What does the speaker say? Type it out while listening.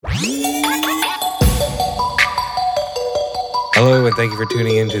Hello, and thank you for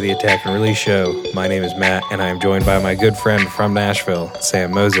tuning in to the Attack and Release Show. My name is Matt, and I am joined by my good friend from Nashville,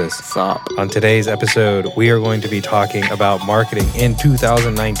 Sam Moses. Sup? On today's episode, we are going to be talking about marketing in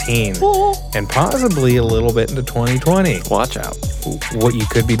 2019 and possibly a little bit into 2020. Watch out. What you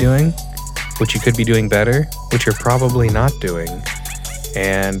could be doing, what you could be doing better, what you're probably not doing,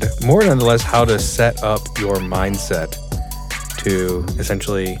 and more nonetheless, how to set up your mindset to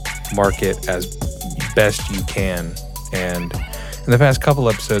essentially market as best you can. And in the past couple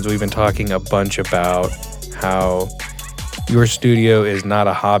episodes, we've been talking a bunch about how your studio is not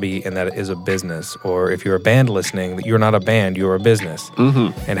a hobby and that it is a business. Or if you're a band listening, that you're not a band, you're a business.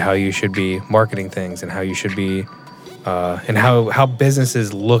 Mm-hmm. And how you should be marketing things and how you should be, and how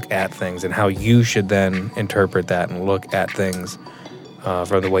businesses look at things and how you should then interpret that and look at things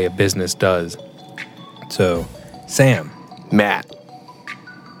from the way a business does. So, Sam. Matt.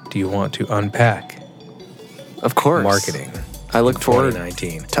 Do you want to unpack? Of course. Marketing. I look forward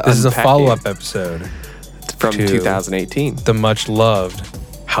 2019. to This is a unpacking follow-up episode from to 2018. the much-loved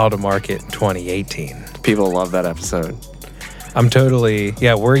How to Market 2018. People love that episode.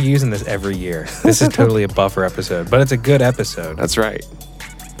 We're using this every year. This is totally a buffer episode, but it's a good episode. That's right.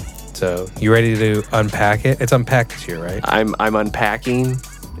 So, you ready to unpack it? It's unpacked this year, right? I'm unpacking.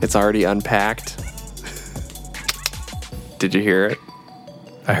 It's already unpacked. Did you hear it?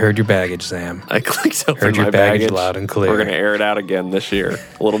 I heard your baggage, Sam. I clicked open Heard your my baggage loud and clear. We're going to air it out again this year.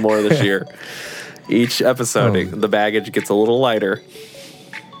 A little more this year. Each episode, the baggage gets a little lighter.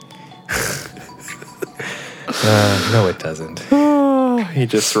 No, it doesn't. You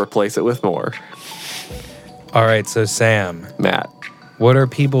just replace it with more. All right, so Sam. Matt. What are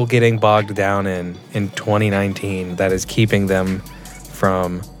people getting bogged down in 2019 that is keeping them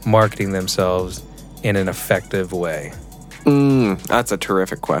from marketing themselves in an effective way? That's a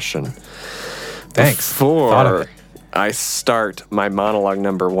terrific question. Thanks. Before I start my monologue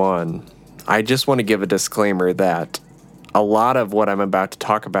number one, I just want to give a disclaimer that a lot of what I'm about to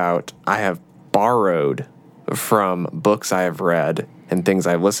talk about, I have borrowed from books I have read and things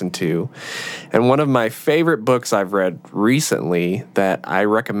I've listened to. And one of my favorite books I've read recently that I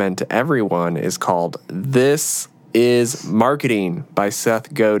recommend to everyone is called This is Marketing by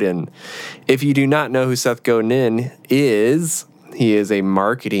Seth Godin. If you do not know who Seth Godin is, he is a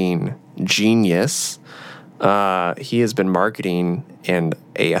marketing genius. He has been marketing and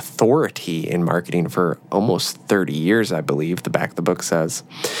a authority in marketing for almost 30 years, I believe, the back of the book says.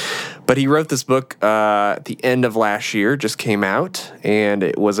 But he wrote this book at the end of last year, just came out, and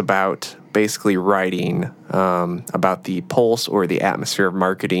it was about basically writing about the pulse or the atmosphere of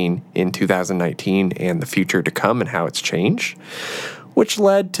marketing in 2019 and the future to come and how it's changed, which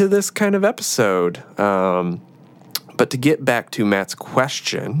led to this kind of episode. But to get back to Matt's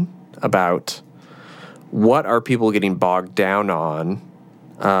question about what are people getting bogged down on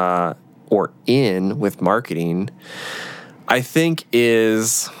or in with marketing, I think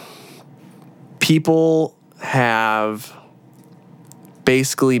is people have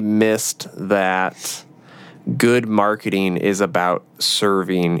basically missed that good marketing is about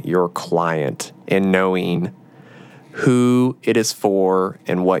serving your client and knowing who it is for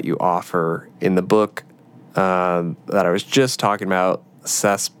and what you offer. In the book that I was just talking about,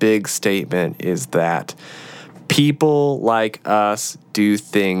 Seth's big statement is that people like us do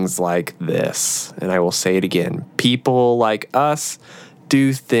things like this. And I will say it again. People like us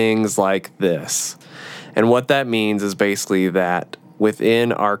do things like this. And what that means is basically that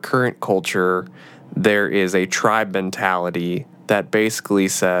within our current culture, there is a tribe mentality that basically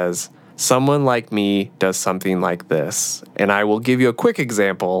says, someone like me does something like this. And I will give you a quick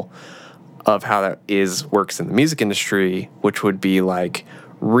example of how that works in the music industry, which would be like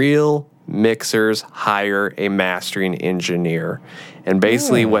real mixers hire a mastering engineer. And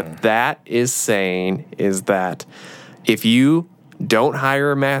basically what that is saying is that if you don't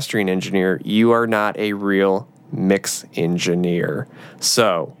hire a mastering engineer, you are not a real mix engineer.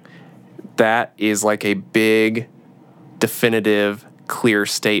 So that is like a big, definitive, clear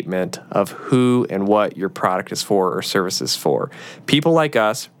statement of who and what your product is for or service is for. People like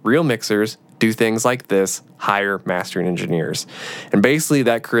us, real mixers, do things like this, hire mastering engineers. And basically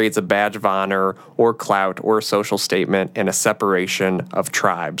that creates a badge of honor or clout or a social statement and a separation of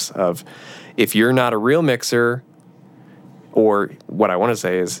tribes of if you're not a real mixer, or what I want to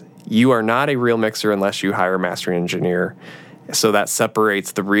say is you are not a real mixer unless you hire a mastering engineer. So that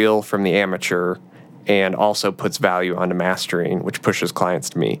separates the real from the amateur and also puts value onto mastering, which pushes clients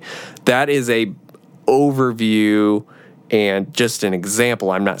to me. That is a overview and just an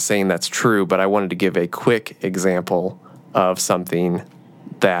example. I'm not saying that's true, but I wanted to give a quick example of something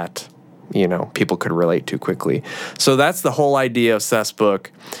that people could relate to quickly. So that's the whole idea of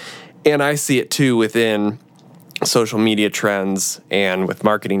Cessbook. And I see it too within social media trends and with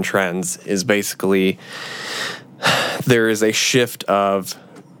marketing trends, is basically there is a shift of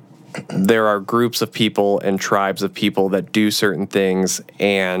there are groups of people and tribes of people that do certain things,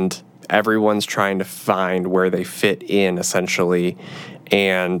 and everyone's trying to find where they fit in, essentially.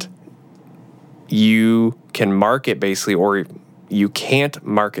 And you can market basically, or you can't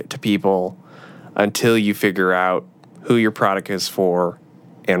market to people until you figure out who your product is for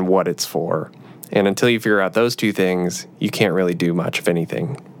and what it's for. And until you figure out those two things, you can't really do much of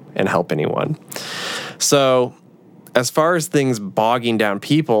anything and help anyone. So as far as things bogging down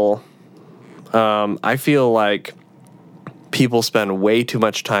people, I feel like people spend way too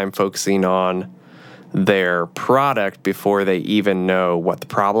much time focusing on their product before they even know what the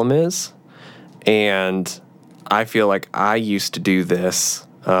problem is. And I feel like I used to do this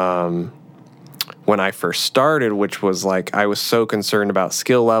when I first started, which was like I was so concerned about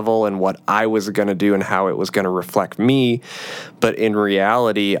skill level and what I was going to do and how it was going to reflect me. But in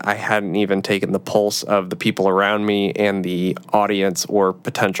reality, I hadn't even taken the pulse of the people around me and the audience or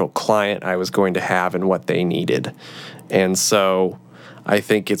potential client I was going to have and what they needed. And so I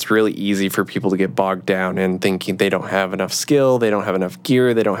think it's really easy for people to get bogged down in thinking they don't have enough skill, they don't have enough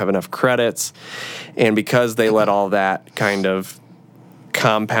gear, they don't have enough credits. And because they let all that kind of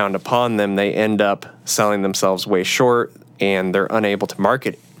compound upon them, they end up selling themselves way short, and they're unable to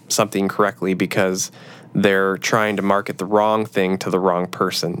market something correctly because they're trying to market the wrong thing to the wrong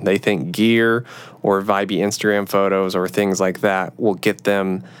person. They think gear or vibey Instagram photos or things like that will get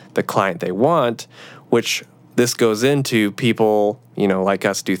them the client they want, which this goes into people, like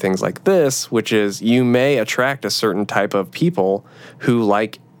us do things like this, which is you may attract a certain type of people who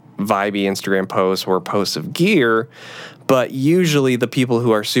like vibey Instagram posts or posts of gear, but usually the people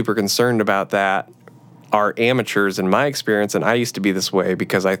who are super concerned about that are amateurs in my experience, and I used to be this way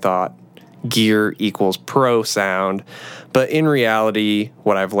because I thought gear equals pro sound. But in reality,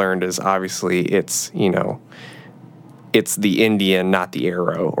 what I've learned is obviously it's the Indian, not the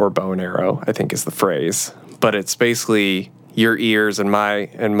arrow, or bow and arrow, I think is the phrase. But it's basically your ears, in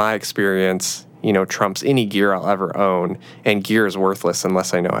my experience, trumps any gear I'll ever own. And gear is worthless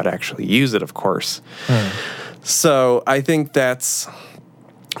unless I know how to actually use it, of course. So I think that's,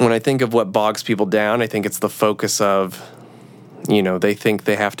 when I think of what bogs people down, I think it's the focus of, they think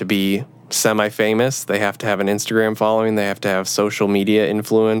they have to be semi-famous, they have to have an Instagram following, they have to have social media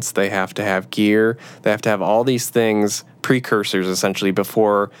influence, they have to have gear, they have to have all these things, precursors essentially,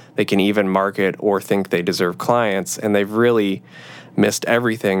 before they can even market or think they deserve clients. And they've really missed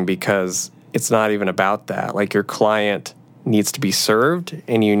everything because it's not even about that. Like, your client needs to be served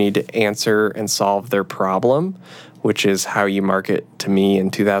and you need to answer and solve their problem, which is how you market to me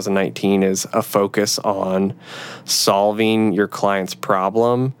in 2019, is a focus on solving your client's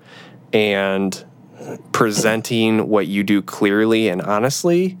problem and presenting what you do clearly and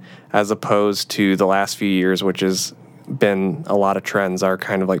honestly, as opposed to the last few years, which has been a lot of trends are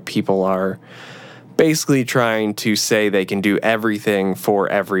kind of like people are basically trying to say they can do everything for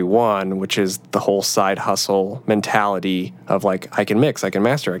everyone, which is the whole side hustle mentality of like, I can mix, I can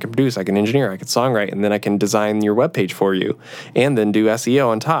master, I can produce, I can engineer, I can songwrite, and then I can design your webpage for you and then do SEO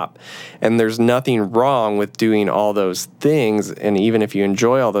on top. And there's nothing wrong with doing all those things, and even if you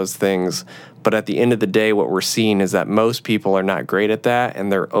enjoy all those things, but at the end of the day, what we're seeing is that most people are not great at that,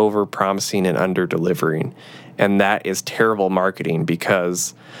 and they're over-promising and under-delivering. And that is terrible marketing,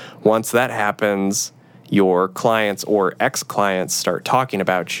 because once that happens, your clients or ex-clients start talking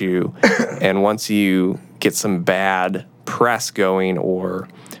about you. And once you get some bad press going, or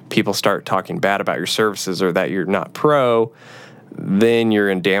people start talking bad about your services or that you're not pro, then you're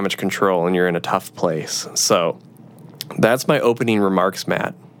in damage control and you're in a tough place. So that's my opening remarks,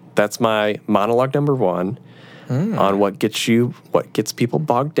 Matt. That's my monologue number one on what gets people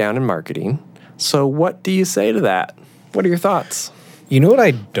bogged down in marketing. So what do you say to that? What are your thoughts? You know what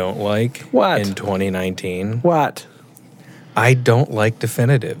I don't like What? in 2019? What? I don't like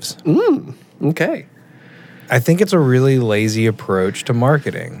definitives. Okay. I think it's a really lazy approach to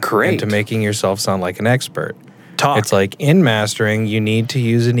marketing. Great. And to making yourself sound like an expert. Talk. It's like, in mastering, you need to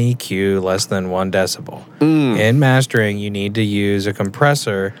use an EQ less than 1 decibel. In mastering, you need to use a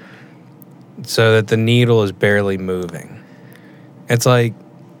compressor so that the needle is barely moving. It's like,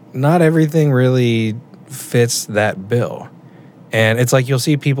 not everything really fits that bill. And it's like, you'll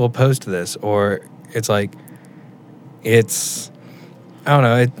see people post this, or it's like, I don't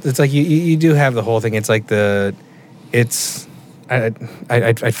know, it's like you do have the whole thing. It's like I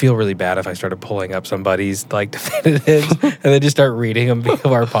I'd feel really bad if I started pulling up somebody's like definitives and then just start reading them because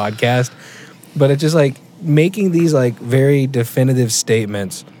of our podcast. But it's just like making these like very definitive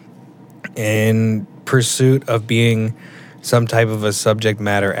statements in pursuit of being some type of a subject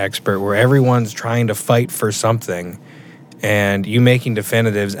matter expert where everyone's trying to fight for something and you making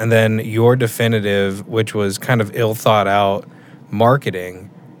definitives, and then your definitive, which was kind of ill thought out marketing,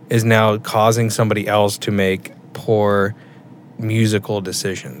 is now causing somebody else to make poor musical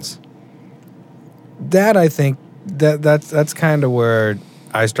decisions. That, I think, that's kind of where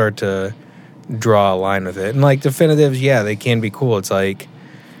I start to draw a line with it. And like definitives, yeah, they can be cool. It's like,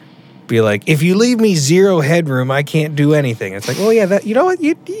 be like, if you leave me zero headroom, I can't do anything. It's like, well, yeah, that, you know what?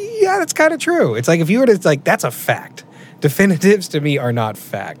 Yeah, that's kind of true. It's like, if you were to, it's like, that's a fact. Definitives to me are not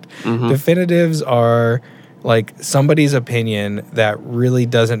fact. Mm-hmm. Definitives are like somebody's opinion that really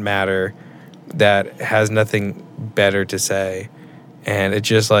doesn't matter, that has nothing better to say. And it's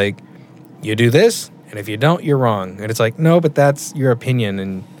just like, you do this, and if you don't, you're wrong. And it's like, no, but that's your opinion,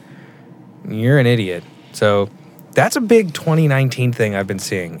 and you're an idiot. So that's a big 2019 thing I've been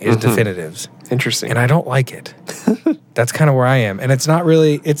seeing is definitives. Interesting. And I don't like it. That's kind of where I am. And it's not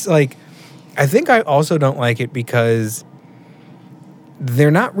really, it's like, I think I also don't like it because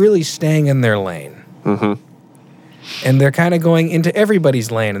they're not really staying in their lane. Mm-hmm. And they're kind of going into everybody's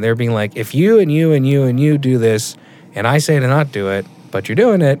lane. And they're being like, if you and you and you and you do this, and I say to not do it, but you're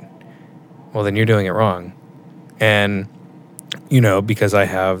doing it, well, then you're doing it wrong. And, you know, because I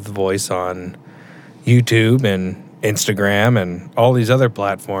have the voice on YouTube and Instagram and all these other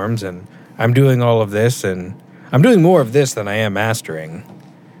platforms, and I'm doing all of this, and I'm doing more of this than I am mastering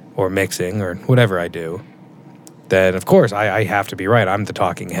or mixing or whatever I do, then of course I have to be right. I'm the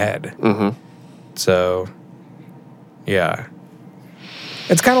talking head. Mm-hmm. So, yeah.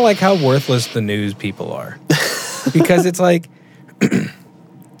 It's kind of like how worthless the news people are. Because it's like,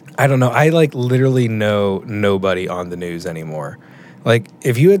 I don't know, I like literally know nobody on the news anymore. Like,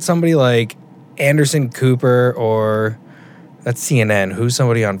 if you had somebody like Anderson Cooper, or that's CNN, who's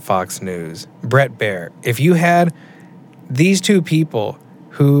somebody on Fox News, Brett Baier, if you had these two people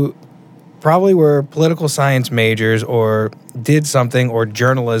who probably were political science majors or did something, or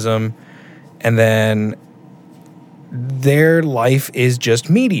journalism, and then their life is just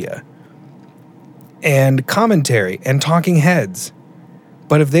media and commentary and talking heads.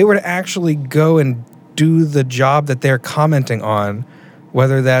 But if they were to actually go and do the job that they're commenting on,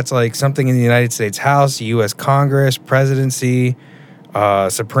 whether that's like something in the United States House, U.S. Congress, presidency,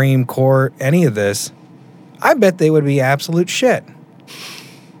 Supreme Court, any of this, I bet they would be absolute shit.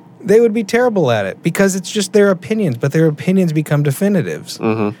 They would be terrible at it because it's just their opinions, but their opinions become definitives.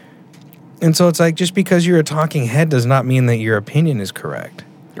 Mm-hmm. And so it's like, just because you're a talking head does not mean that your opinion is correct.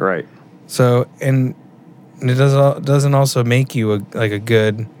 Right. So, and it doesn't also make you a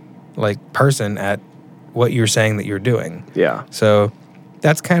good like person at what you're saying that you're doing. Yeah. So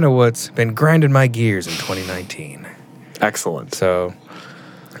that's kind of what's been grinding my gears in 2019. Excellent. So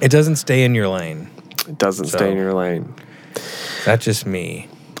it doesn't stay in your lane. It doesn't stay in your lane. That's just me.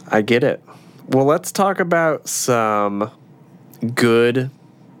 I get it. Well, let's talk about some good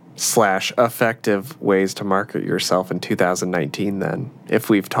 / effective ways to market yourself in 2019 then. If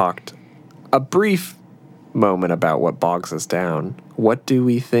we've talked a brief moment about what bogs us down, what do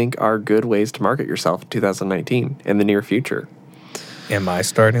we think are good ways to market yourself in 2019 in the near future? Am I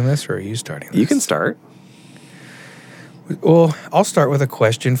starting this, or are you starting this? You can start. Well, I'll start with a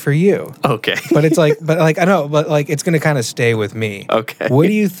question for you. Okay. But it's like, I know, but like, it's going to kind of stay with me. Okay. What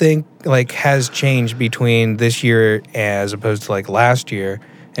do you think like has changed between this year as opposed to like last year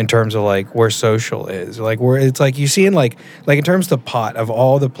in terms of like where social is? Like, where it's like you see in like in terms of the pot of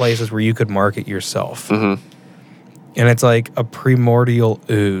all the places where you could market yourself. Mm-hmm. And it's like a primordial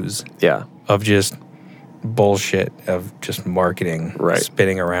ooze. Yeah. Of just bullshit of just marketing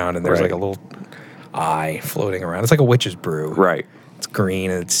spinning around, and there's like a little eye floating around. It's like a witch's brew. Right. It's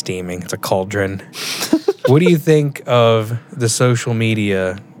green and it's steaming. It's a cauldron. What do you think of the social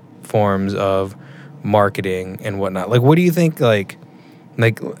media forms of marketing and whatnot? Like, what do you think, what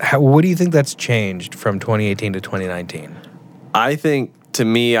do you think that's changed from 2018 to 2019? I think, to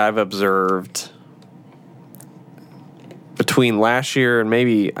me, I've observed between last year and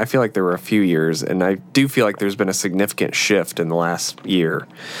maybe, I feel like there were a few years, and I do feel like there's been a significant shift in the last year.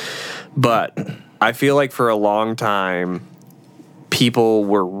 But I feel like for a long time, people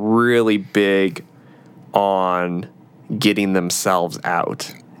were really big on getting themselves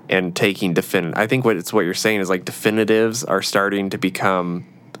out and taking definitive. I think what you're saying is like definitives are starting to become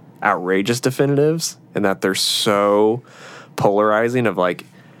outrageous definitives, and that they're so polarizing of like,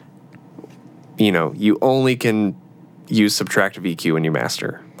 you know, you only can use subtractive EQ when you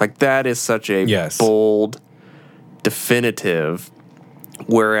master. Like, that is such a bold, definitive,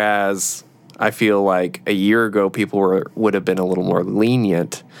 whereas I feel like a year ago people would have been a little more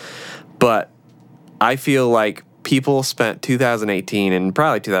lenient. But I feel like people spent 2018 and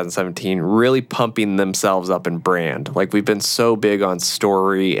probably 2017 really pumping themselves up in brand. Like, we've been so big on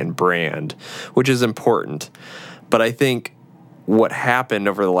story and brand, which is important. But I think what happened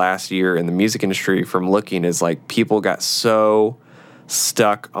over the last year in the music industry from looking is like people got so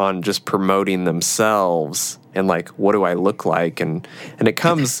stuck on just promoting themselves and like, what do I look like? And it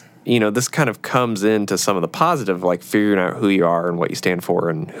comes, this kind of comes into some of the positive, like figuring out who you are and what you stand for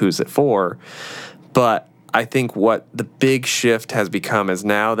and who's it for. But I think what the big shift has become is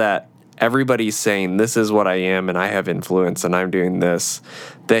now that everybody's saying, this is what I am and I have influence and I'm doing this,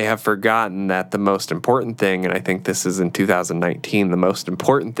 they have forgotten that the most important thing, and I think this is in 2019, the most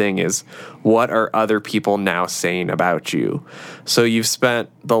important thing is, what are other people now saying about you? So you've spent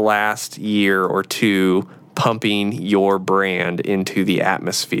the last year or two pumping your brand into the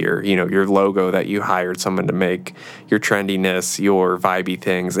atmosphere, your logo that you hired someone to make, your trendiness, your vibey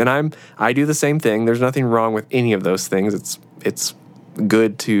things. And I do the same thing. There's nothing wrong with any of those things. It's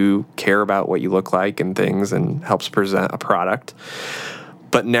good to care about what you look like and things and helps present a product.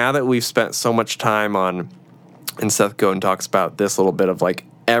 But now that we've spent so much time on, and Seth Godin talks about this a little bit of like,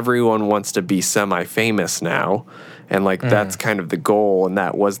 everyone wants to be semi-famous now. And like, that's kind of the goal. And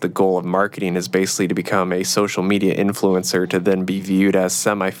that was the goal of marketing, is basically to become a social media influencer to then be viewed as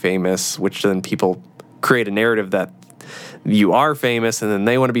semi-famous, which then people create a narrative that you are famous and then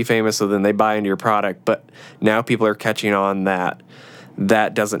they want to be famous. So then they buy into your product. But now people are catching on that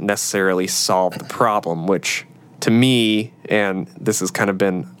doesn't necessarily solve the problem, which to me, and this has kind of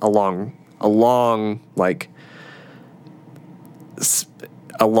been a long, what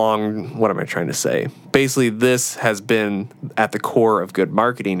am I trying to say? Basically, this has been at the core of good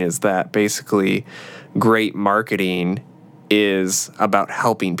marketing, is that basically great marketing is about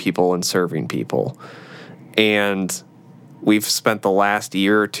helping people and serving people. And we've spent the last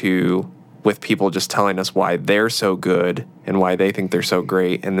year or two with people just telling us why they're so good and why they think they're so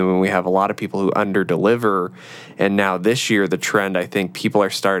great. And then when we have a lot of people who under-deliver, and now this year, the trend, I think people are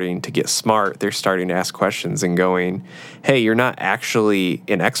starting to get smart. They're starting to ask questions and going, hey, you're not actually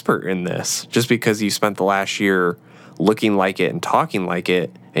an expert in this. Just because you spent the last year looking like it and talking like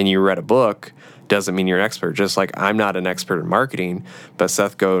it and you read a book doesn't mean you're an expert. Just like I'm not an expert in marketing, but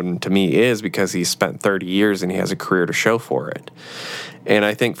Seth Godin to me is, because he's spent 30 years and he has a career to show for it. And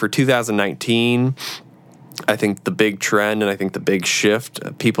I think for 2019, I think the big trend and I think the big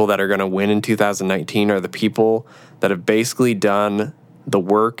shift, people that are going to win in 2019 are the people that have basically done the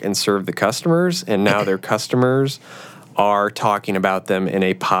work and served the customers, and now their customers are talking about them in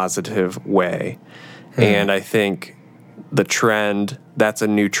a positive way. And I think the trend, that's a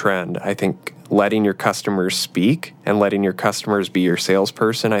new trend. I think letting your customers speak and letting your customers be your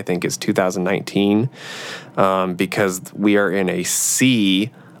salesperson, I think, is 2019, because we are in a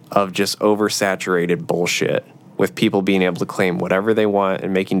sea of just oversaturated bullshit with people being able to claim whatever they want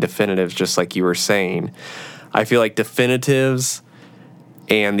and making definitives, just like you were saying. I feel like definitives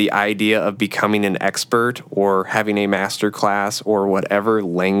and the idea of becoming an expert or having a master class or whatever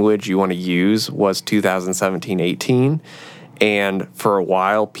language you want to use was 2017-18. And for a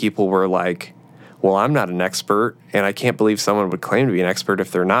while, people were like, well, I'm not an expert, and I can't believe someone would claim to be an expert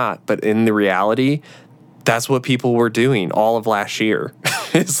if they're not. But in the reality, that's what people were doing all of last year.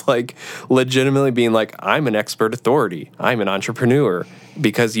 It's like legitimately being like, I'm an expert authority. I'm an entrepreneur,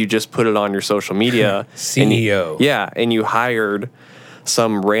 because you just put it on your social media. CEO. And you hired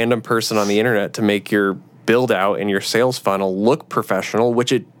some random person on the internet to make your build out and your sales funnel look professional,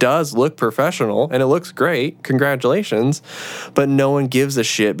 which it does look professional and it looks great. Congratulations. But no one gives a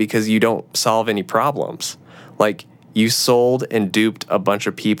shit because you don't solve any problems. Like, you sold and duped a bunch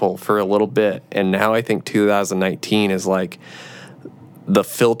of people for a little bit. And now I think 2019 is like, the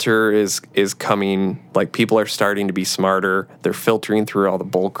filter is coming. Like, people are starting to be smarter. They're filtering through all the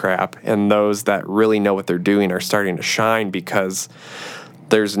bull crap. And those that really know what they're doing are starting to shine, because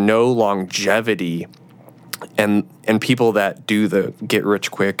there's no longevity. And people that do the get rich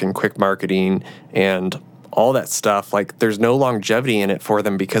quick and quick marketing and all that stuff, like, there's no longevity in it for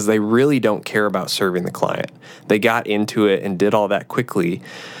them, because they really don't care about serving the client. They got into it and did all that quickly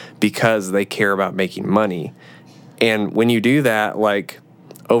because they care about making money. And when you do that, like,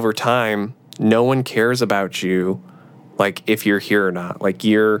 over time, no one cares about you, like, if you're here or not. Like,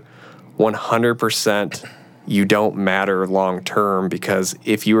 you're 100%, you don't matter long term, because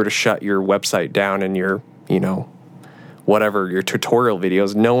if you were to shut your website down and your whatever, your tutorial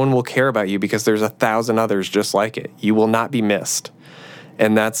videos, no one will care about you because there's 1,000 others just like it. You will not be missed.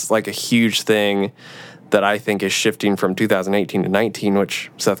 And that's like a huge thing that I think is shifting from 2018 to 19, which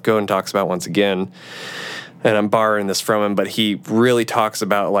Seth Godin talks about once again. And I'm borrowing this from him, but he really talks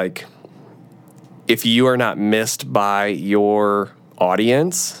about, like, if you are not missed by your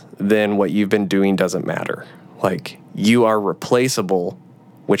audience, then what you've been doing doesn't matter. Like, you are replaceable,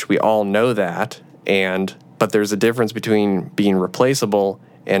 which we all know that, but there's a difference between being replaceable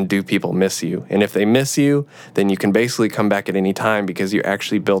and do people miss you. And if they miss you, then you can basically come back at any time because you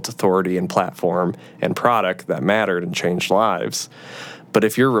actually built authority and platform and product that mattered and changed lives. But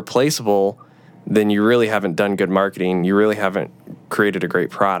if you're replaceable, then you really haven't done good marketing, you really haven't created a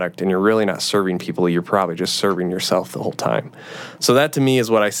great product, and you're really not serving people. You're probably just serving yourself the whole time. So that to me is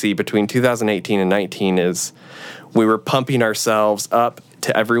what I see between 2018 and 19 is we were pumping ourselves up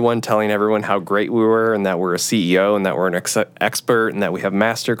to everyone, telling everyone how great we were and that we're a CEO and that we're an expert and that we have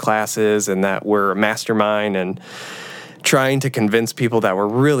master classes and that we're a mastermind, and trying to convince people that we're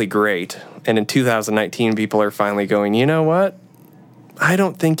really great. And in 2019, people are finally going, you know what? I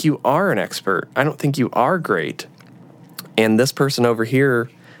don't think you are an expert. I don't think you are great. And this person over here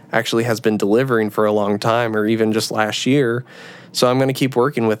actually has been delivering for a long time, or even just last year. So I'm going to keep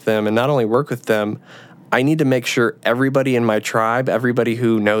working with them, and not only work with them, I need to make sure everybody in my tribe, everybody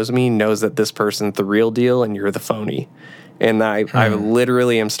who knows me, knows that this person's the real deal and you're the phony. And I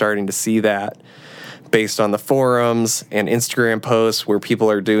literally am starting to see that based on the forums and Instagram posts where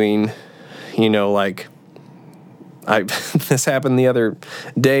people are doing, like, this happened the other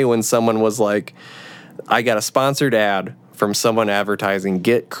day when someone was like, I got a sponsored ad from someone advertising,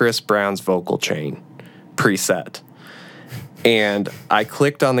 get Chris Brown's vocal chain preset. And I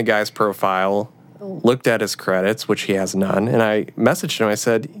clicked on the guy's profile, looked at his credits, which he has none, and I messaged him. I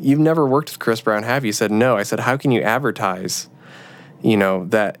said, you've never worked with Chris Brown, have you? He said, no. I said, how can you advertise,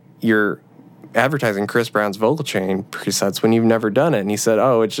 that you're advertising Chris Brown's vocal chain presets when you've never done it? And he said,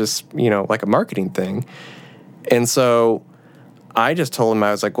 oh, it's just, like a marketing thing. And so I just told him,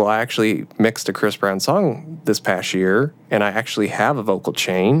 I was like, well, I actually mixed a Chris Brown song this past year, and I actually have a vocal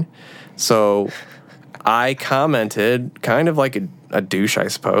chain. So I commented kind of like a douche, I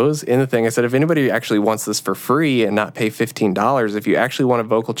suppose, in the thing. I said, if anybody actually wants this for free and not pay $15, if you actually want a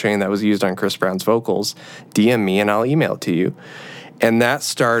vocal chain that was used on Chris Brown's vocals, DM me and I'll email it to you. And that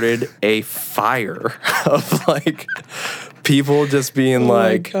started a fire of like people just being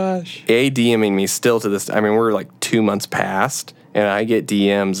DMing me still to this. I mean, we're like 2 months past, and I get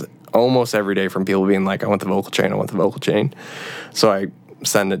DMs almost every day from people being like, I want the vocal chain, I want the vocal chain. So I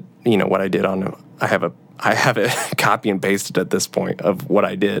send it, what I did on, I have it copy and pasted at this point of what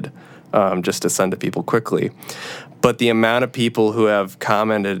I did, just to send to people quickly. But the amount of people who have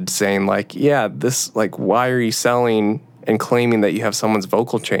commented saying like, yeah, this, like, why are you selling and claiming that you have someone's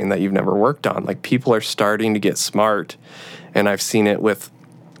vocal chain that you've never worked on? Like, people are starting to get smart. And I've seen it with,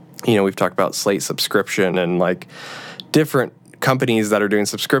 we've talked about Slate subscription and like different companies that are doing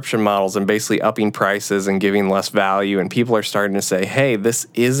subscription models and basically upping prices and giving less value. And people are starting to say, hey, this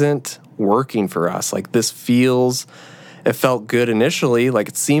isn't working for us. Like, it felt good initially. Like,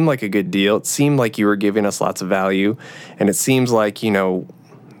 it seemed like a good deal. It seemed like you were giving us lots of value. And it seems like,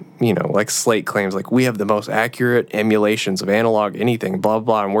 like Slate claims, like, we have the most accurate emulations of analog anything, blah,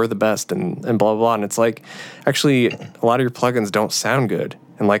 blah, and we're the best, and blah, blah. And it's like, actually, a lot of your plugins don't sound good.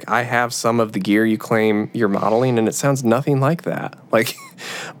 And, like, I have some of the gear you claim you're modeling, and it sounds nothing like that. Like,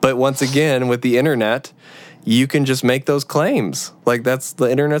 but once again, with the internet, you can just make those claims. Like, the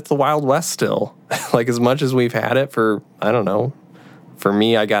internet's the Wild West still. Like, as much as we've had it for, I don't know, for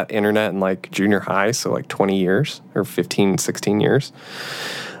me, I got internet in, like, junior high, so, like, 20 years, or 15, 16 years.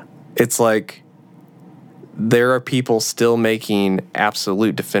 It's like there are people still making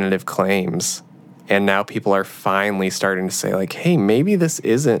absolute definitive claims, and now people are finally starting to say, like, hey, maybe this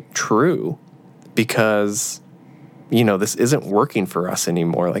isn't true because, this isn't working for us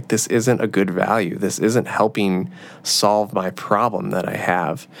anymore. Like, this isn't a good value. This isn't helping solve my problem that I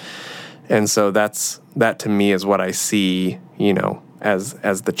have. And so that to me is what I see, as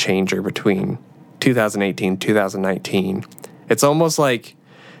the changer between 2018, 2019. It's almost like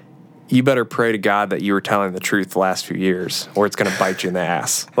you better pray to God that you were telling the truth the last few years, or it's going to bite you in the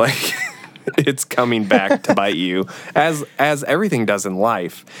ass. Like, it's coming back to bite you, as everything does in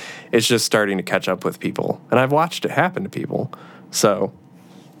life. It's just starting to catch up with people, and I've watched it happen to people. So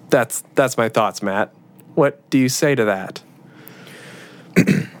that's my thoughts, Matt. What do you say to that?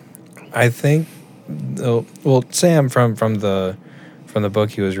 I think, Sam from the book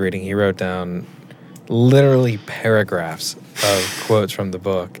he was reading, he wrote down literally paragraphs of quotes from the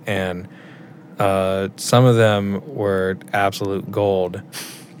book, and Some of them were absolute gold.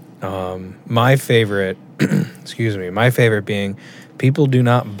 My favorite, my favorite being, people do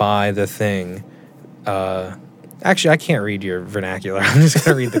not buy the thing. Actually, I can't read your vernacular. I'm just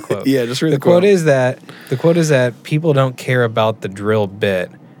going to read the quote. Yeah, just read the quote. The quote is that people don't care about the drill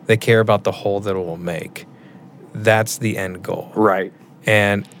bit. They care about the hole that it will make. That's the end goal. Right.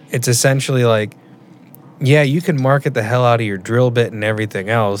 And it's essentially like, yeah, you can market the hell out of your drill bit and everything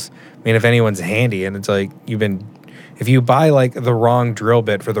else. I mean, if anyone's handy, and it's like if you buy like the wrong drill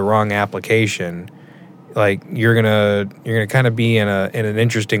bit for the wrong application, like you're gonna kind of be in an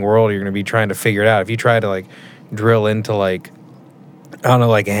interesting world. You're gonna be trying to figure it out. If you try to like drill into like, I don't know,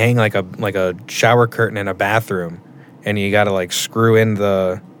 like hang like a shower curtain in a bathroom, and you got to like screw in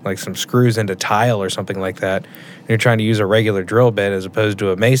some screws into tile or something like that, and you're trying to use a regular drill bit as opposed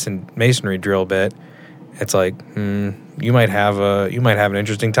to a masonry drill bit, it's like you might have an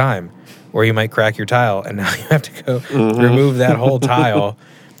interesting time, or you might crack your tile, and now you have to go remove that whole tile,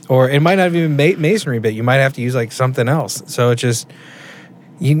 or it might not even masonry bit. You might have to use like something else. So it's just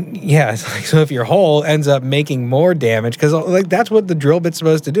it's like, so if your hole ends up making more damage, because like that's what the drill bit's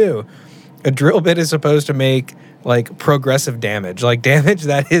supposed to do. A drill bit is supposed to make like progressive damage, like damage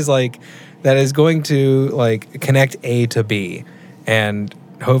that is going to like connect A to B, and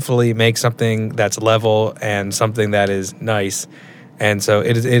hopefully make something that's level and something that is nice. And so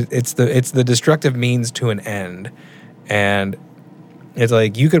it's the destructive means to an end. And it's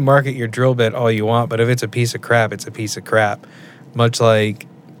like, you can market your drill bit all you want, but if it's a piece of crap, it's a piece of crap. Much like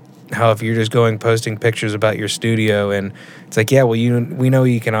how if you're just posting pictures about your studio, and it's like, yeah, well, we know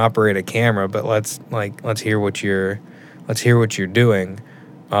you can operate a camera, but let's hear what you're doing.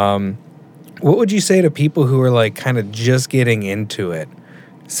 What would you say to people who are like kind of just getting into it,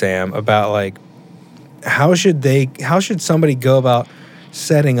 Sam, about like how should somebody go about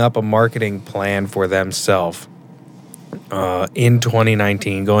setting up a marketing plan for themselves in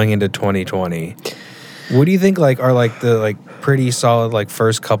 2019 going into 2020? What do you think are the pretty solid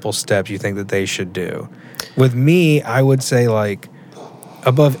first couple steps you think that they should do? With me, I would say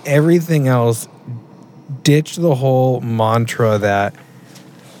above everything else, ditch the whole mantra that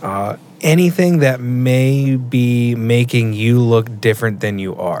anything that may be making you look different than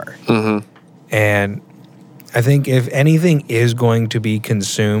you are. Mm-hmm. And I think if anything is going to be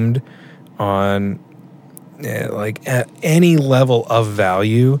consumed on at any level of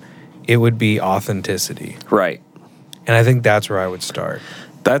value, it would be authenticity. Right. And I think that's where I would start.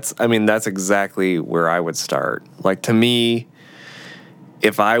 That's exactly where I would start. Like, to me,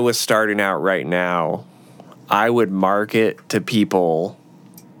 if I was starting out right now, I would market to people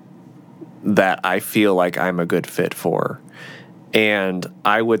that I feel like I'm a good fit for. And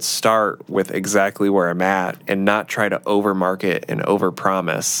I would start with exactly where I'm at and not try to overmarket and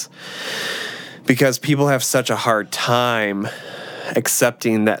overpromise, because people have such a hard time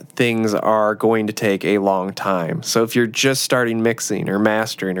accepting that things are going to take a long time. So if you're just starting mixing or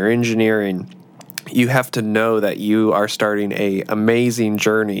mastering or engineering, you have to know that you are starting an amazing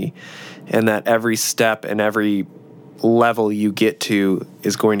journey, and that every step and every level you get to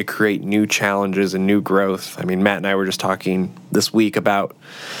is going to create new challenges and new growth. I mean, Matt and I were just talking this week about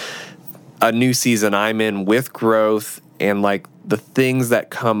a new season I'm in with growth and the things that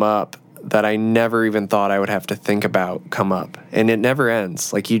come up that I never even thought I would have to think about come up. And it never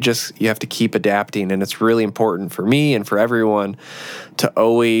ends. You have to keep adapting, and it's really important for me and for everyone to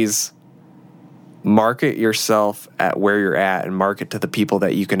always market yourself at where you're at and market to the people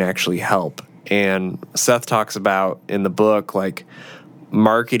that you can actually help. And Seth talks about in the book,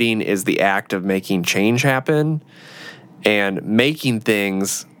 marketing is the act of making change happen, and making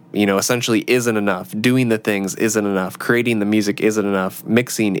things, essentially isn't enough. Doing the things isn't enough. Creating the music isn't enough.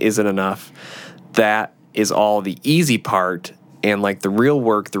 Mixing isn't enough. That is all the easy part. And the real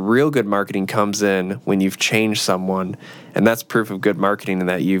work, the real good marketing comes in when you've changed someone. And that's proof of good marketing and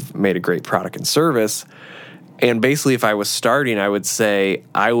that you've made a great product and service. And basically, if I was starting, I would say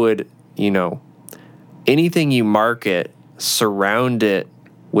anything you market, surround it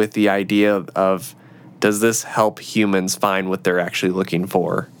with the idea of, does this help humans find what they're actually looking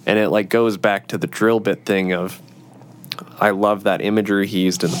for? And it goes back to the drill bit thing of, I love that imagery he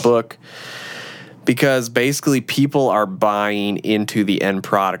used in the book, because basically people are buying into the end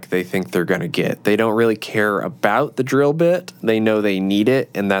product they think they're going to get. They don't really care about the drill bit. They know they need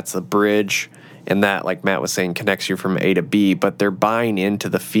it, and that's a bridge. And that, like Matt was saying, connects you from A to B, but they're buying into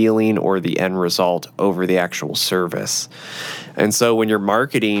the feeling or the end result over the actual service. And so when you're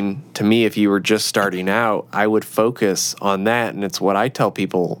marketing, to me, if you were just starting out, I would focus on that. And it's what I tell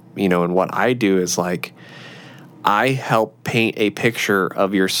people, and what I do is I help paint a picture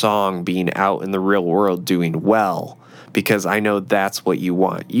of your song being out in the real world doing well, because I know that's what you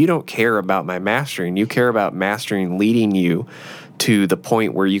want. You don't care about my mastering. You care about mastering leading you to the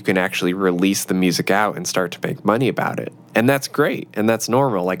point where you can actually release the music out and start to make money about it. And that's great. And that's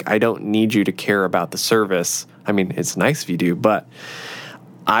normal. Like, I don't need you to care about the service. I mean, it's nice if you do, but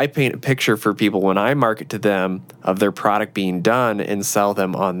I paint a picture for people when I market to them of their product being done and sell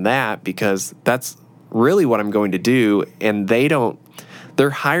them on that, because that's really what I'm going to do. And they're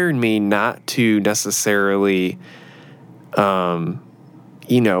hiring me not to necessarily,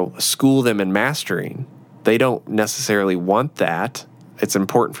 school them in mastering. They don't necessarily want that. It's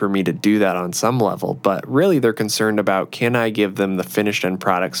important for me to do that on some level, but really they're concerned about, can I give them the finished end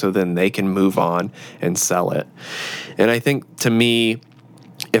product so then they can move on and sell it? And I think, to me,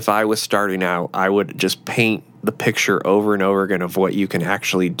 if I was starting out, I would just paint the picture over and over again of what you can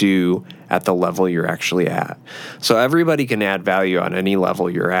actually do at the level you're actually at. So everybody can add value on any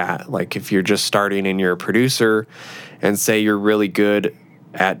level you're at. Like, if you're just starting and you're a producer, and say you're really good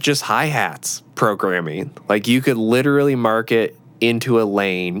at just hi-hats programming, like, you could literally market into a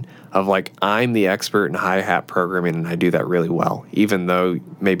lane of, like, I'm the expert in hi-hat programming and I do that really well, even though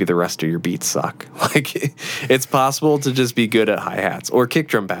maybe the rest of your beats suck. Like, it's possible to just be good at hi-hats or kick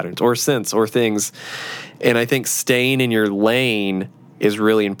drum patterns or synths or things. And I think staying in your lane is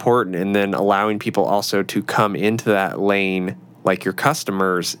really important, and then allowing people also to come into that lane, like your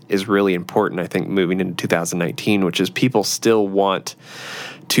customers, is really important, I think, moving into 2019, which is people still want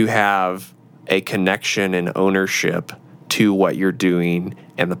to have a connection and ownership to what you're doing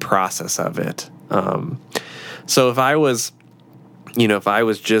and the process of it. So if I was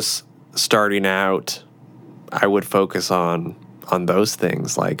just starting out, I would focus on those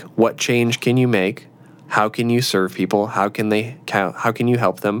things. Like, what change can you make? How can you serve people? How can you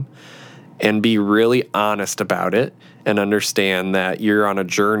help them? And be really honest about it, and understand that you're on a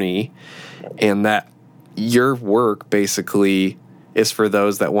journey, and that your work basically is for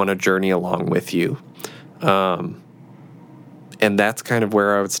those that want to journey along with you. And that's kind of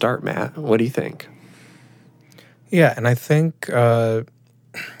where I would start, Matt. What do you think? Yeah, and I think,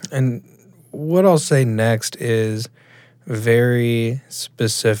 and what I'll say next is very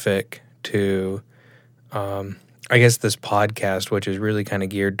specific to, I guess, this podcast, which is really kind of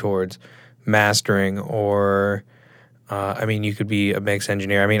geared towards mastering, or, you could be a mix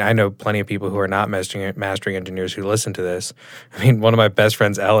engineer. I know plenty of people who are not mastering engineers who listen to this. One of my best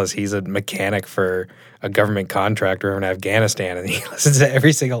friends, Ellis, he's a mechanic for a government contractor in Afghanistan, and he listens to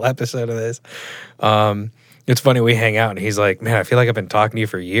every single episode of this. It's funny, we hang out, and he's like, man, I feel like I've been talking to you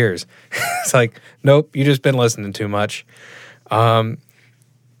for years. It's like, nope, you just been listening too much.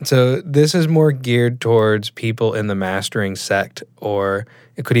 So this is more geared towards people in the mastering sect, or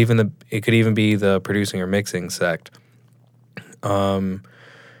it could even be the producing or mixing sect.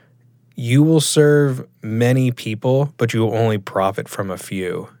 You will serve many people, but you will only profit from a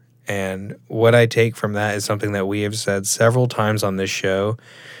few. And what I take from that is something that we have said several times on this show,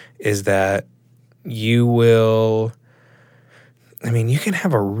 is that you can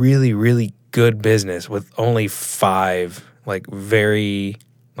have a really, really good business with only 5, very,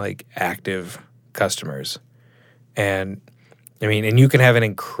 active customers. And you can have an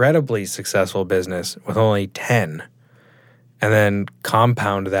incredibly successful business with only 10, and then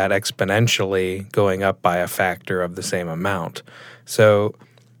compound that exponentially, going up by a factor of the same amount. So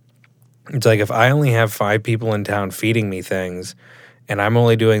it's like, if I only have 5 people in town feeding me things, and I'm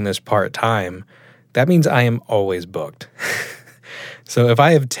only doing this part-time, that means I am always booked. So if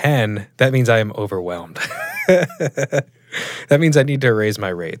I have 10, that means I am overwhelmed. That means I need to raise my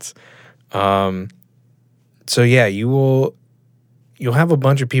rates. So yeah, you'll have a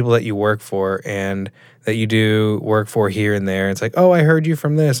bunch of people that you work for, and that you do work for here and there. It's like, oh, I heard you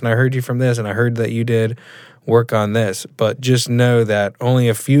from this, and I heard you from this, and I heard that you did work on this. But just know that only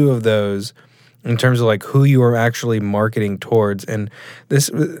a few of those, in terms of who you are actually marketing towards. And this,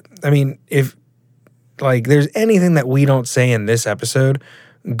 if there's anything that we don't say in this episode,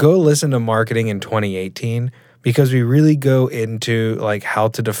 go listen to Marketing in 2018, because we really go into how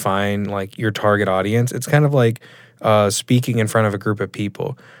to define your target audience. It's kind of like speaking in front of a group of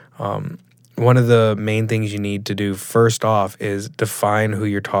people. One of the main things you need to do first off is define who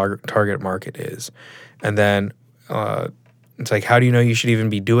your target market is. And then it's like, how do you know you should even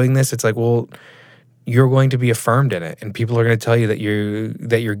be doing this? It's like, well, you're going to be affirmed in it, and people are going to tell you that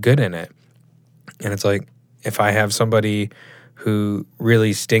you're good in it. And it's like, if I have somebody who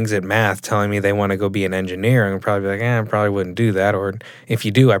really stings at math telling me they want to go be an engineer, I'm probably be like, I probably wouldn't do that. Or if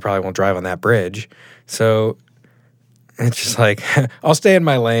you do, I probably won't drive on that bridge. So it's just like, I'll stay in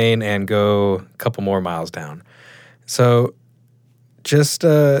my lane and go a couple more miles down. So just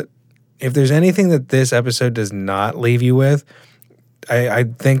if there's anything that this episode does not leave you with, I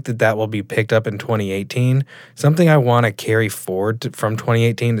think that will be picked up in 2018. Something I want to carry forward from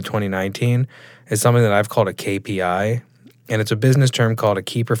 2018 to 2019 is something that I've called a KPI, and it's a business term called a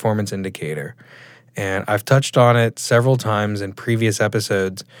key performance indicator. And I've touched on it several times in previous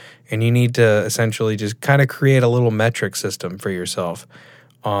episodes, and you need to essentially just kind of create a little metric system for yourself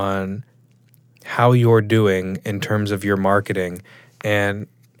on how you're doing in terms of your marketing. And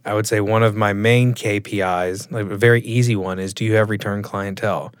I would say one of my main KPIs, like a very easy one, is do you have return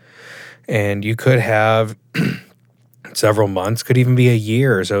clientele? And you could have several months, could even be a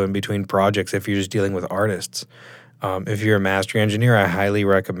year or so in between projects if you're just dealing with artists. If you're a mastering engineer, I highly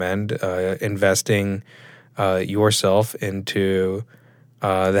recommend investing yourself into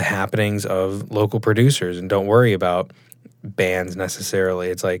the happenings of local producers, and don't worry about bands necessarily.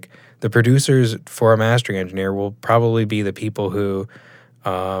 It's like the producers for a mastering engineer will probably be the people who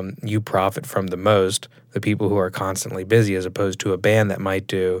you profit from the most, the people who are constantly busy, as opposed to a band that might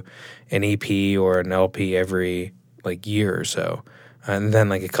do an EP or an LP every like year or so, and then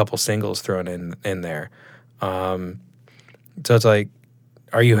like a couple singles thrown in there. So it's like,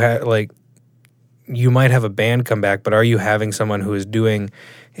 are you you might have a band come back, but are you having someone who is doing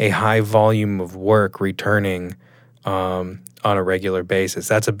a high volume of work returning on a regular basis?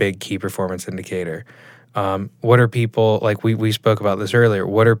 That's a big key performance indicator. What are people, like we spoke about this earlier,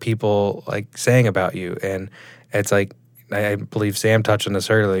 what are people like saying about you? And it's like, I believe Sam touched on this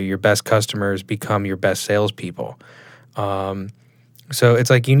earlier, your best customers become your best salespeople. So it's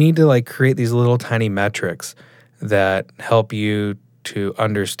like you need to like create these little tiny metrics that help you to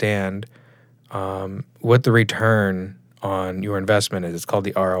understand what the return on your investment is. It's called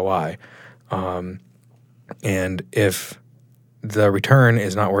the ROI. And if the return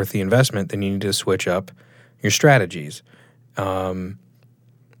is not worth the investment, then you need to switch up your strategies. Yeah.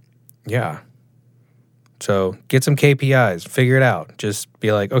 So get some KPIs, figure it out. Just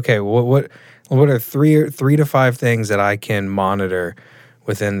be like, okay, what are three to five things that I can monitor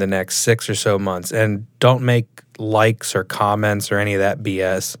within the next 6 or so months? And don't make likes or comments or any of that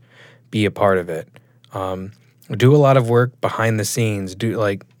BS be a part of it. Do a lot of work behind the scenes. Do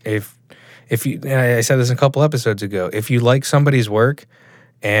like if you, and I said this a couple episodes ago, if you like somebody's work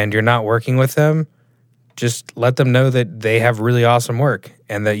and you're not working with them, just let them know that they have really awesome work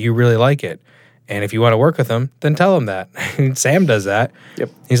and that you really like it. And if you want to work with them, then tell them that. Sam does that. Yep.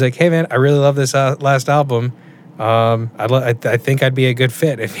 He's like, hey, man, I really love this last album. I think I'd be a good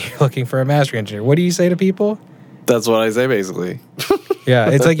fit if you're looking for a mastering engineer. What do you say to people? That's what I say, basically.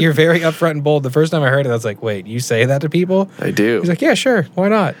 Yeah, it's like you're very upfront and bold. The first time I heard it, I was like, wait, you say that to people? I do. He's like, yeah, sure. Why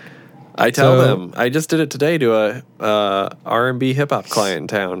not? I tell them. I just did it today to a R&B hip-hop client in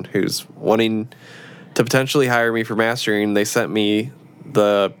town who's wanting to potentially hire me for mastering. They sent me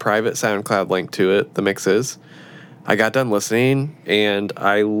the private SoundCloud link to it, the mixes. I got done listening, and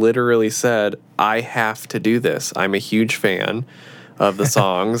I literally said, I have to do this. I'm a huge fan of the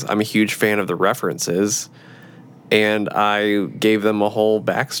songs. I'm a huge fan of the references. And I gave them a whole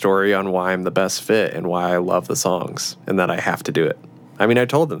backstory on why I'm the best fit and why I love the songs and that I have to do it. I mean, I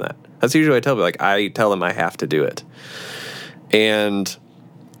told them that. That's usually what I tell them. Like, I tell them I have to do it. And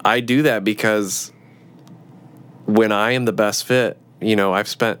I do that because when I am the best fit, you know, I've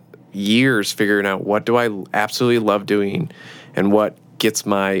spent years figuring out what do I absolutely love doing and what gets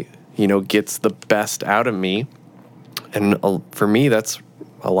gets the best out of me. And for me, that's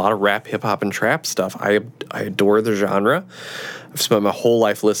a lot of rap, hip hop, and trap stuff. I adore the genre. I've spent my whole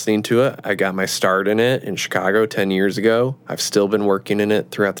life listening to it. I got my start in it in Chicago 10 years ago. I've still been working in it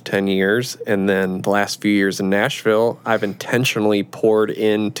throughout the 10 years. And then the last few years in Nashville, I've intentionally poured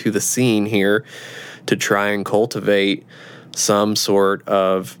into the scene here to try and cultivate some sort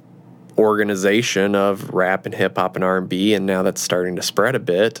of organization of rap and hip hop and R&B. And now that's starting to spread a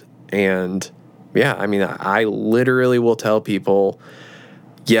bit. And yeah, I mean, I literally will tell people,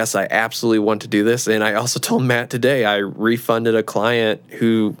 yes, I absolutely want to do this. And I also told Matt today, I refunded a client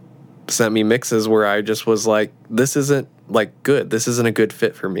who sent me mixes where I just was like, this isn't like good. This isn't a good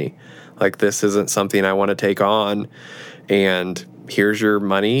fit for me. Like, this isn't something I want to take on. And here's your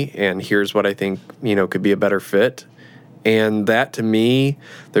money. And here's what I think, could be a better fit. And that, to me,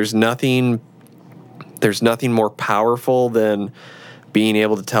 there's nothing more powerful than being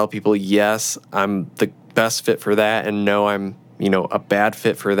able to tell people, yes, I'm the best fit for that. And no, I'm a bad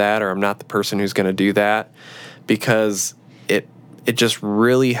fit for that, or I'm not the person who's going to do that, because it just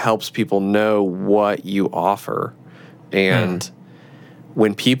really helps people know what you offer. And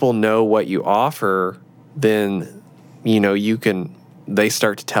when people know what you offer, then, they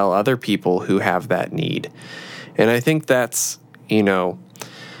start to tell other people who have that need. And I think that's, you know,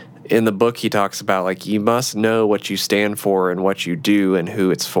 in the book he talks about, like, you must know what you stand for and what you do and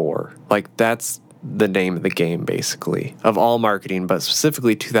who it's for. Like, that's the name of the game, basically, of all marketing, but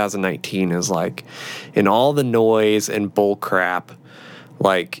specifically 2019 is like, in all the noise and bull crap,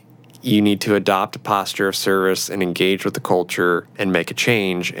 like, you need to adopt a posture of service and engage with the culture and make a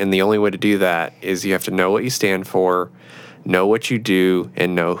change. And the only way to do that is you have to know what you stand for, know what you do,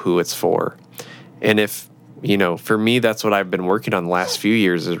 and know who it's for. And if, you know, for me, that's what I've been working on the last few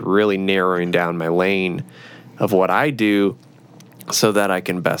years, is really narrowing down my lane of what I do so that I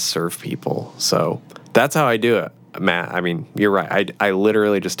can best serve people. So that's how I do it, Matt. I mean, you're right. I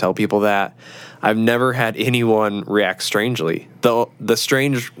literally just tell people that. I've never had anyone react strangely. The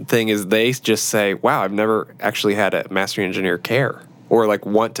strange thing is they just say, wow, I've never actually had a mastering engineer care or like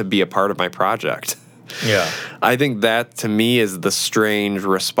want to be a part of my project. Yeah. I think that to me is the strange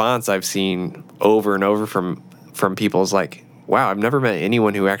response I've seen over and over from people is like, wow, I've never met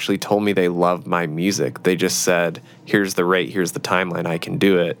anyone who actually told me they love my music. They just said, here's the rate, here's the timeline, I can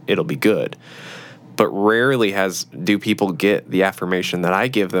do it, it'll be good. But rarely do people get the affirmation that I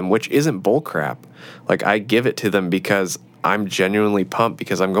give them, which isn't bullcrap. Like, I give it to them because I'm genuinely pumped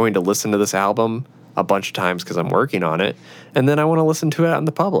because I'm going to listen to this album a bunch of times because I'm working on it, and then I want to listen to it out in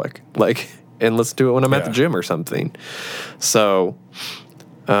the public, like, and listen to it when I'm at the gym or something. So,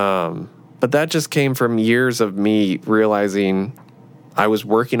 but that just came from years of me realizing I was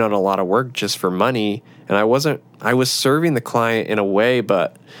working on a lot of work just for money, and I was serving the client in a way,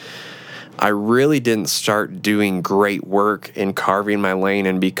 but I really didn't start doing great work in carving my lane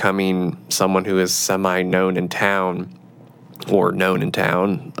and becoming someone who is semi-known in town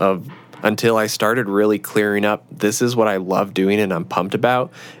until I started really clearing up, this is what I love doing and I'm pumped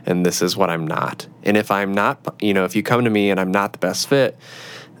about, and this is what I'm not. And if I'm not, you know, if you come to me and I'm not the best fit,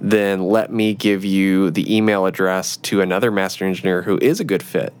 then let me give you the email address to another master engineer who is a good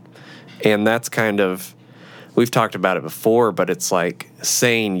fit. And that's kind of, we've talked about it before, but it's like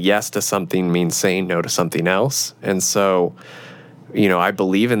saying yes to something means saying no to something else. And so, you know, I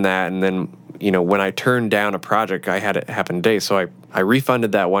believe in that. And then, you know, when I turned down a project, I had it happen today. So I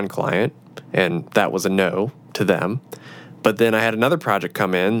refunded that one client, and that was a no to them. But then I had another project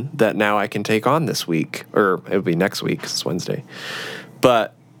come in that now I can take on this week, or it would be next week, 'cause it's Wednesday.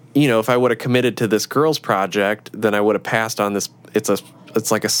 But, you know, if I would have committed to this girls project, then I would have passed on this.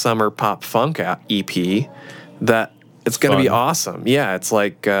 It's like a summer pop funk EP that it's going to be awesome. Yeah, it's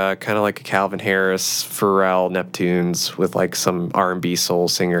like kind of like a Calvin Harris, Pharrell, Neptunes with like some R&B soul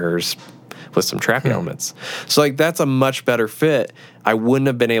singers with some trappy elements. So like that's a much better fit. I wouldn't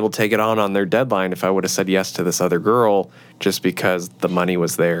have been able to take it on their deadline if I would have said yes to this other girl just because the money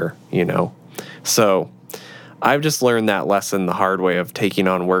was there, you know. So I've just learned that lesson the hard way of taking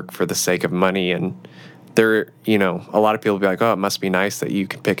on work for the sake of money. And there, you know, a lot of people be like, oh, it must be nice that you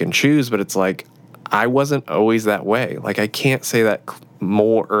can pick and choose, but it's like, I wasn't always that way. Like, I can't say that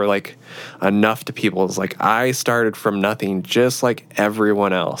more or like enough to people. It's like, I started from nothing just like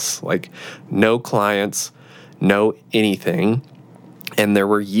everyone else, like no clients, no anything. And there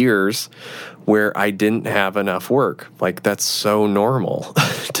were years where I didn't have enough work. Like, that's so normal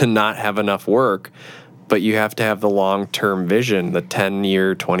to not have enough work, but you have to have the long-term vision, the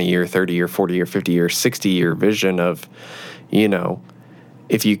 10-year, 20-year, 30-year, 40-year, 50-year, 60-year vision of, you know,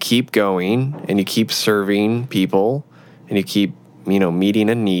 if you keep going and you keep serving people and you keep, you know, meeting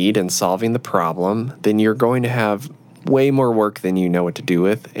a need and solving the problem, then you're going to have way more work than you know what to do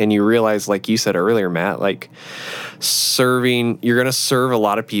with. And you realize, like you said earlier, Matt, like you're going to serve a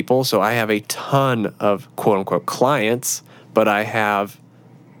lot of people. So I have a ton of quote unquote clients, but I have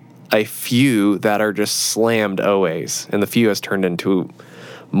a few that are just slammed OAs. And the few has turned into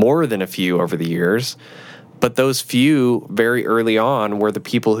more than a few over the years. But those few very early on were the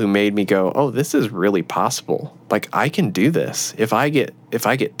people who made me go, oh, this is really possible. Like, I can do this. If I get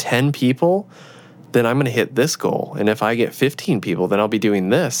 10 people, then I'm going to hit this goal. And if I get 15 people, then I'll be doing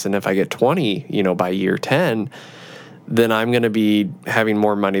this. And if I get 20, you know, by year 10, then I'm going to be having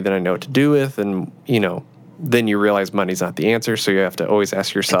more money than I know what to do with. And, you know, then you realize money's not the answer. So you have to always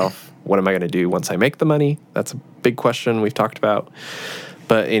ask yourself, what am I going to do once I make the money? That's a big question we've talked about.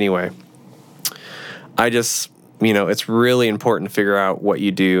 But anyway, I just, you know, it's really important to figure out what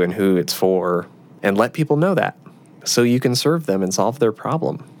you do and who it's for and let people know that so you can serve them and solve their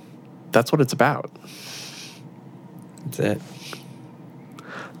problem. That's what it's about. That's it.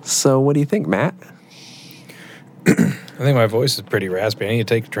 So what do you think, Matt? I think my voice is pretty raspy. I need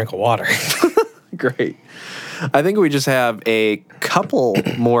to take a drink of water. Great. I think we just have a couple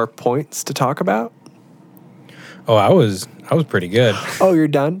more points to talk about. Oh, I was pretty good. Oh, you're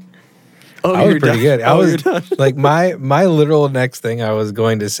done? Oh, I was you're pretty done. good. I Oh, was you're done. like my literal next thing I was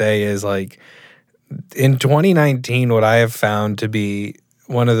going to say is like in 2019, what I have found to be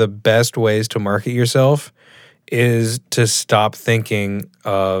one of the best ways to market yourself is to stop thinking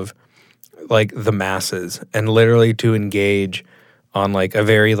of like the masses and literally to engage on like a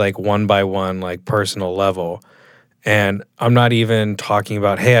very like one by one like personal level. And I'm not even talking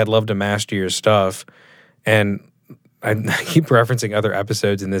about, hey, I'd love to master your stuff. And I keep referencing other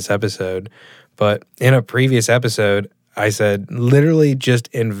episodes in this episode, but in a previous episode, I said literally just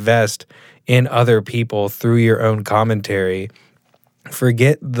invest in other people through your own commentary.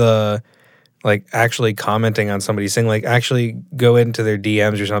 Forget the like actually commenting on somebody's thing, like actually go into their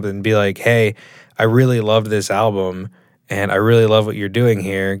DMs or something and be like, hey, I really loved this album and I really love what you're doing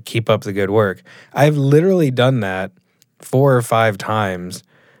here. Keep up the good work. I've literally done that 4 or 5 times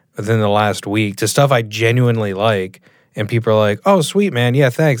within the last week to stuff I genuinely like. And people are like, oh, sweet, man. Yeah,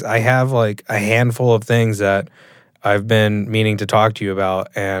 thanks. I have like a handful of things that I've been meaning to talk to you about.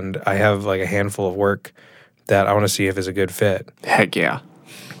 And I have like a handful of work that I want to see if it's a good fit. Heck yeah.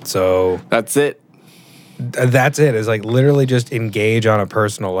 So That's it. that's it. Is like literally just engage on a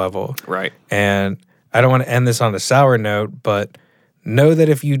personal level. Right. And I don't want to end this on a sour note, but know that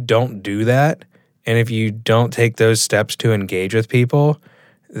if you don't do that and if you don't take those steps to engage with people,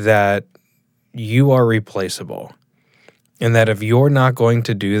 that you are replaceable. And that if you're not going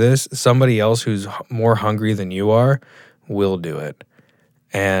to do this, somebody else who's more hungry than you are will do it.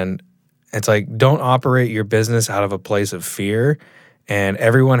 And it's like, don't operate your business out of a place of fear. And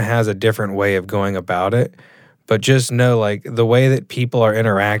everyone has a different way of going about it. But just know, like, the way that people are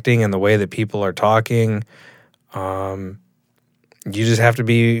interacting and the way that people are talking, you just have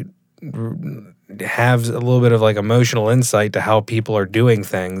to have a little bit of, like, emotional insight to how people are doing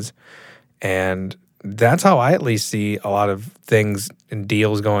things. And that's how I at least see a lot of things and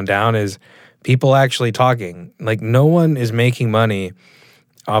deals going down is people actually talking. Like, no one is making money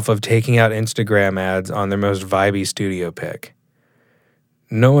off of taking out Instagram ads on their most vibey studio pic.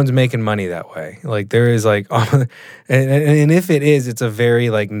 No one's making money that way. Like there is like, and if it is, it's a very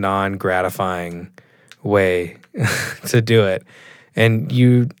like non-gratifying way to do it. And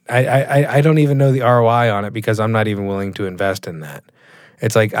I don't even know the ROI on it because I'm not even willing to invest in that.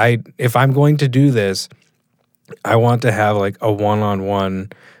 It's like if I'm going to do this, I want to have like a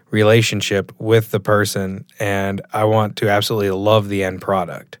one-on-one relationship with the person, and I want to absolutely love the end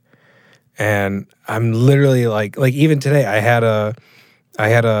product. And I'm literally like even today, I had a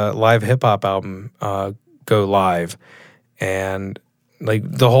live hip hop album go live, and like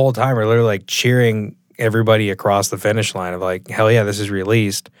the whole time we're literally like cheering everybody across the finish line of like, hell yeah, this is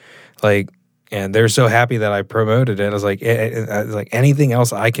released, like, and they're so happy that I promoted it. I was like, anything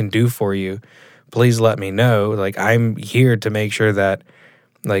else I can do for you, please let me know. Like I'm here to make sure that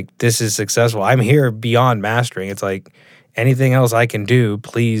like this is successful. I'm here beyond mastering. It's like anything else I can do,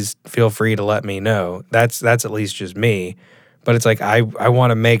 please feel free to let me know. That's at least just me. But it's like I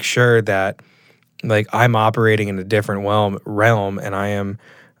want to make sure that like I'm operating in a different realm and I am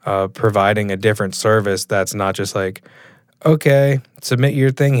providing a different service that's not just like, okay, submit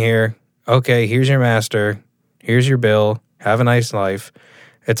your thing here. Okay, here's your master. Here's your bill. Have a nice life.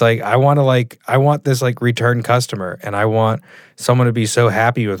 It's like I want this like return customer, and I want someone to be so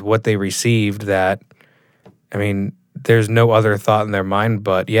happy with what they received that, I mean, there's no other thought in their mind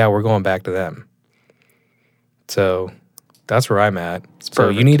but, yeah, we're going back to them. So that's where I'm at. So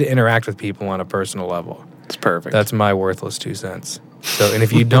you need to interact with people on a personal level. It's perfect. That's my worthless 2 cents. So, and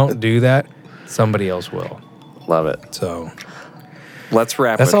if you don't do that, somebody else will. Love it. So let's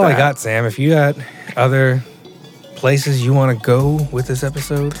wrap. That's all I got, Sam. If you got other places you want to go with this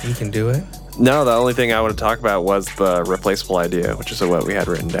episode, you can do it. No, the only thing I want to talk about was the replaceable idea, which is what we had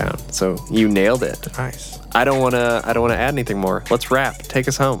written down. So you nailed it. Nice. I don't want to add anything more. Let's wrap. Take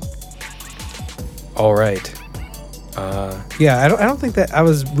us home. All right. I don't think that I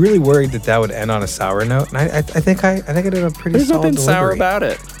was really worried that would end on a sour note, and I think I did a pretty There's solid nothing delivery. sour about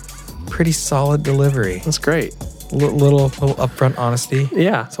it. Pretty solid delivery. That's great. Little upfront honesty.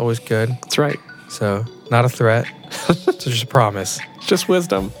 Yeah, It's always good. that's right. So not a threat. It's just a promise. Just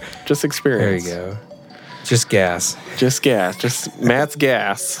wisdom. Just There experience. you go. Just gas. Just gas. Just Matt's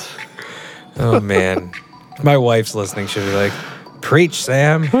gas. Oh man, my wife's listening. She'll be like, "Preach,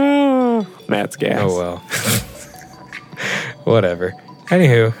 Sam." Matt's gas. Oh well. Whatever.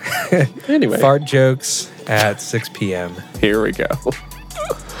 Anywho. Anyway. Fart jokes at 6 p.m. Here we go.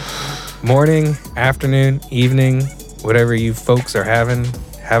 Morning, afternoon, evening, whatever you folks are having,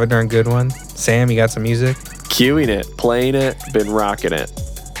 have a darn good one. Sam, you got some music? Cueing it, playing it, been rocking it.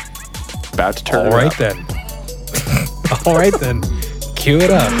 About to turn All it right up. then. All right then. Cue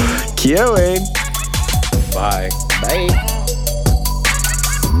it up. Kia Wayne. Bye. Bye.